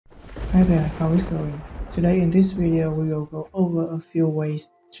Hi there, how is it going? Today in this video we will go over a few ways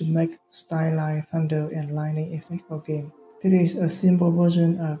to make stylized thunder and lightning effect for game. This is a simple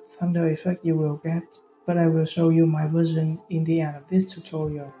version of thunder effect you will get, but I will show you my version in the end of this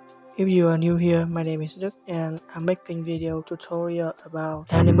tutorial. If you are new here, my name is Đức and I'm making video tutorial about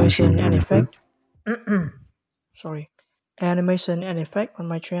animation and effect. Sorry. Animation and effect on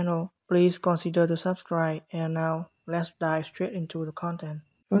my channel. Please consider to subscribe, and now let's dive straight into the content.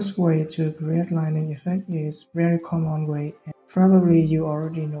 First way to create lightning effect is very common way and probably you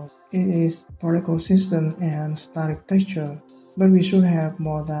already know. It is particle system and static texture, but we should have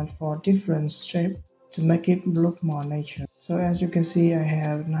more than 4 different shapes to make it look more natural. So as you can see, I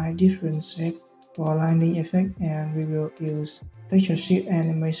have 9 different shapes for lightning effect, and we will use texture sheet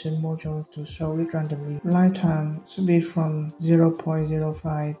animation module to show it randomly. Light time should be from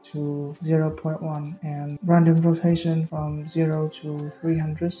 0.05 to 0.1 and random rotation from 0 to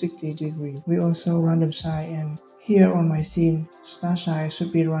 360 degrees. We also random size, and here on my scene, star size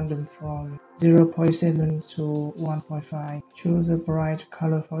should be random from 0.7 to 1.5. Choose a bright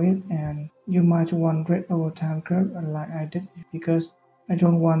color for it, and you might want red over time curve like I did because I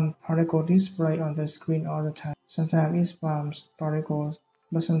don't want particle display on the screen all the time. Sometimes it spams particles,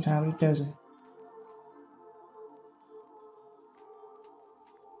 but sometimes it doesn't.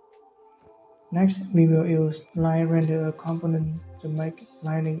 Next, we will use light render component to make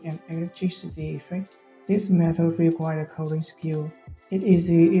lighting and electricity effect. This method requires coding skill. It's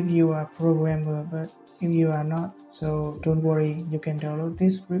easy if you are a programmer, but if you are not, so don't worry, you can download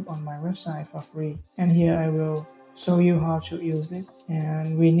this script on my website for free. And here I will show you how to use it.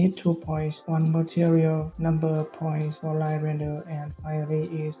 And we need 2 points, one material, number of points for light render, and finally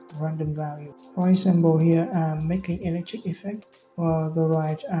is random value. For example, here I'm making electric effect for the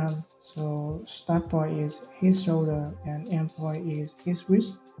right arm. So start point is his shoulder and end point is his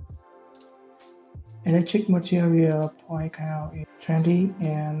wrist. Electric material point count is 20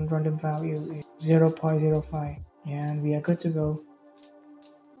 and random value is 0.05, and we are good to go.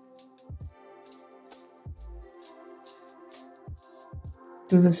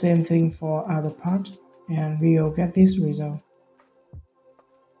 Do the same thing for other part and we will get this result.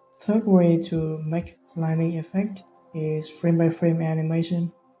 Third way to make lightning effect is frame by frame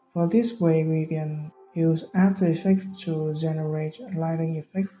animation. For this way we can use After Effects to generate a lighting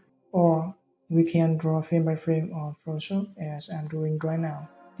effect, or we can draw frame by frame on Photoshop as I'm doing right now.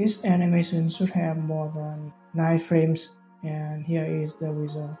 This animation should have more than 9 frames, and here is the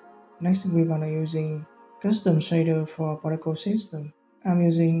result. Next we're gonna using custom shader for particle system. I'm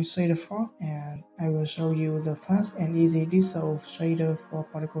using shader 4 and I will show you the fast and easy dissolve shader for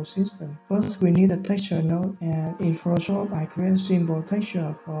particle system. First we need a texture node, and in Photoshop I create simple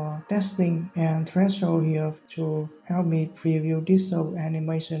texture for testing and threshold here to help me preview dissolve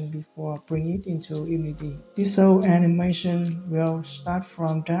animation before bring it into Unity. Dissolve animation will start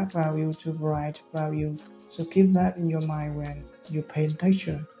from dark value to bright value, so keep that in your mind when you paint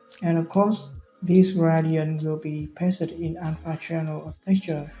texture. And of course, this gradient will be pasted in alpha channel of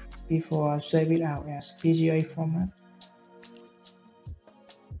texture before save it out as PGA format.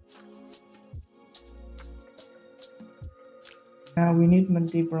 Now we need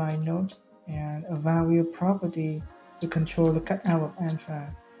multiply node and a value property to control the cutout of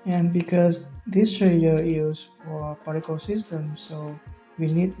alpha. And because this shader is used for particle system, so we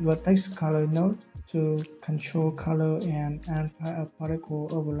need vertex color node to control color and alpha of particle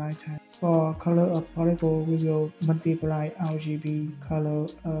over lifetime. For color of particle, we will multiply RGB color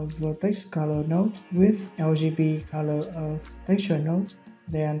of vertex color node with RGB color of texture node,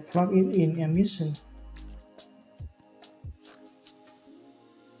 then plug it in emission.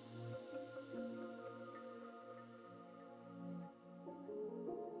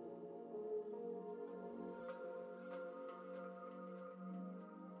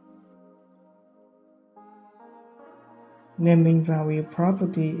 Naming value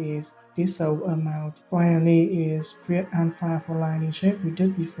property is dissolve amount. Finally is create alpha for lighting shape we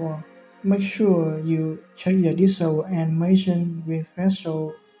did before. Make sure you check the dissolve animation with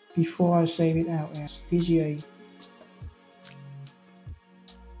threshold before save it out as PGA.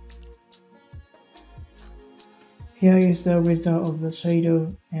 Here is the result of the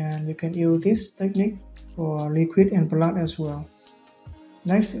shader, and you can use this technique for liquid and blood as well.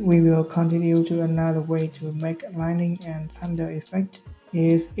 Next, we will continue to another way to make lightning and thunder effect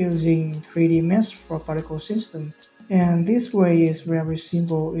is using 3D mesh for particle system. And this way is very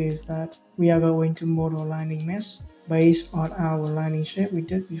simple, is that we are going to model lightning mesh based on our lightning shape we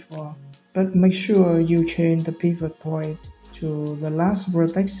did before. But make sure you change the pivot point to the last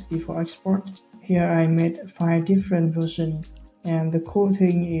vertex before export. Here I made 5 different versions, and the cool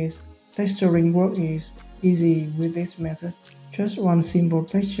thing is Texturing work is easy with this method. Just one simple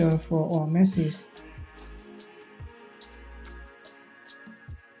texture for all meshes.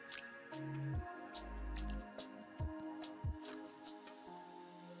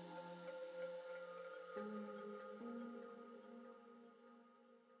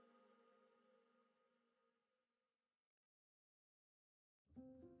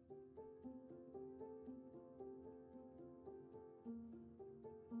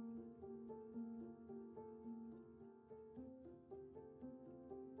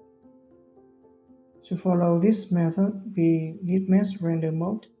 To follow this method, we need mesh render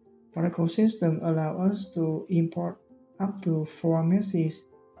mode. Particle system allow us to import up to 4 meshes.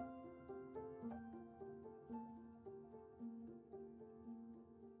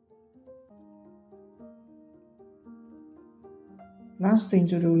 Last thing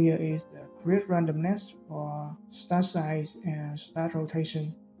to do here is create randomness for start size and start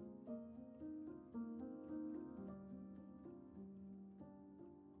rotation.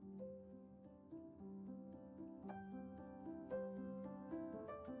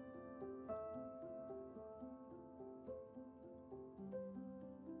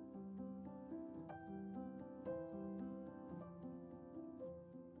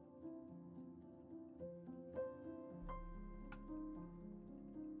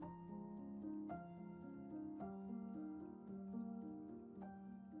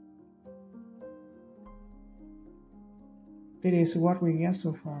 This is what we get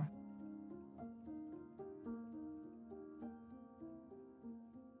so far.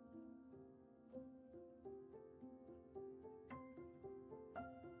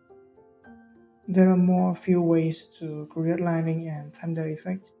 There are more few ways to create lightning and thunder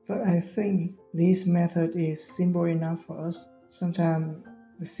effect, but I think this method is simple enough for us. Sometimes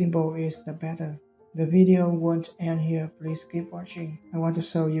the simple is the better. The video won't end here, please keep watching. I want to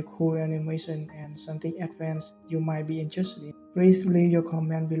show you cool animation and something advanced you might be interested in. Please leave your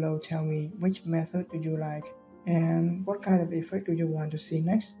comment below, tell me which method do you like and what kind of effect do you want to see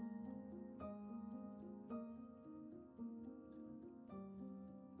next.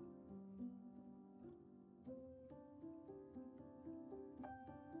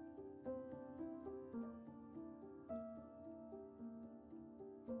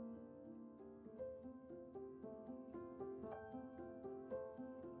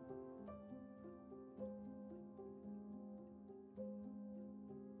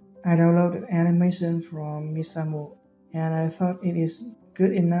 I downloaded animation from Misamu and I thought it is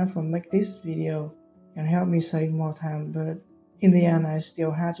good enough to make this video and help me save more time, but in the end I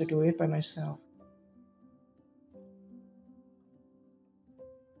still had to do it by myself.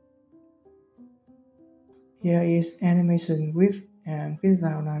 Here is animation with and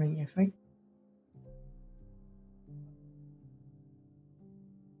without lighting effect.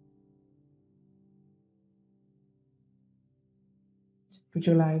 Would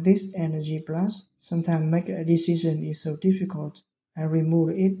you like this energy blast? Sometimes making a decision is so difficult. I remove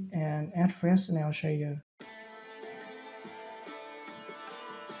it and add fresh nail shader.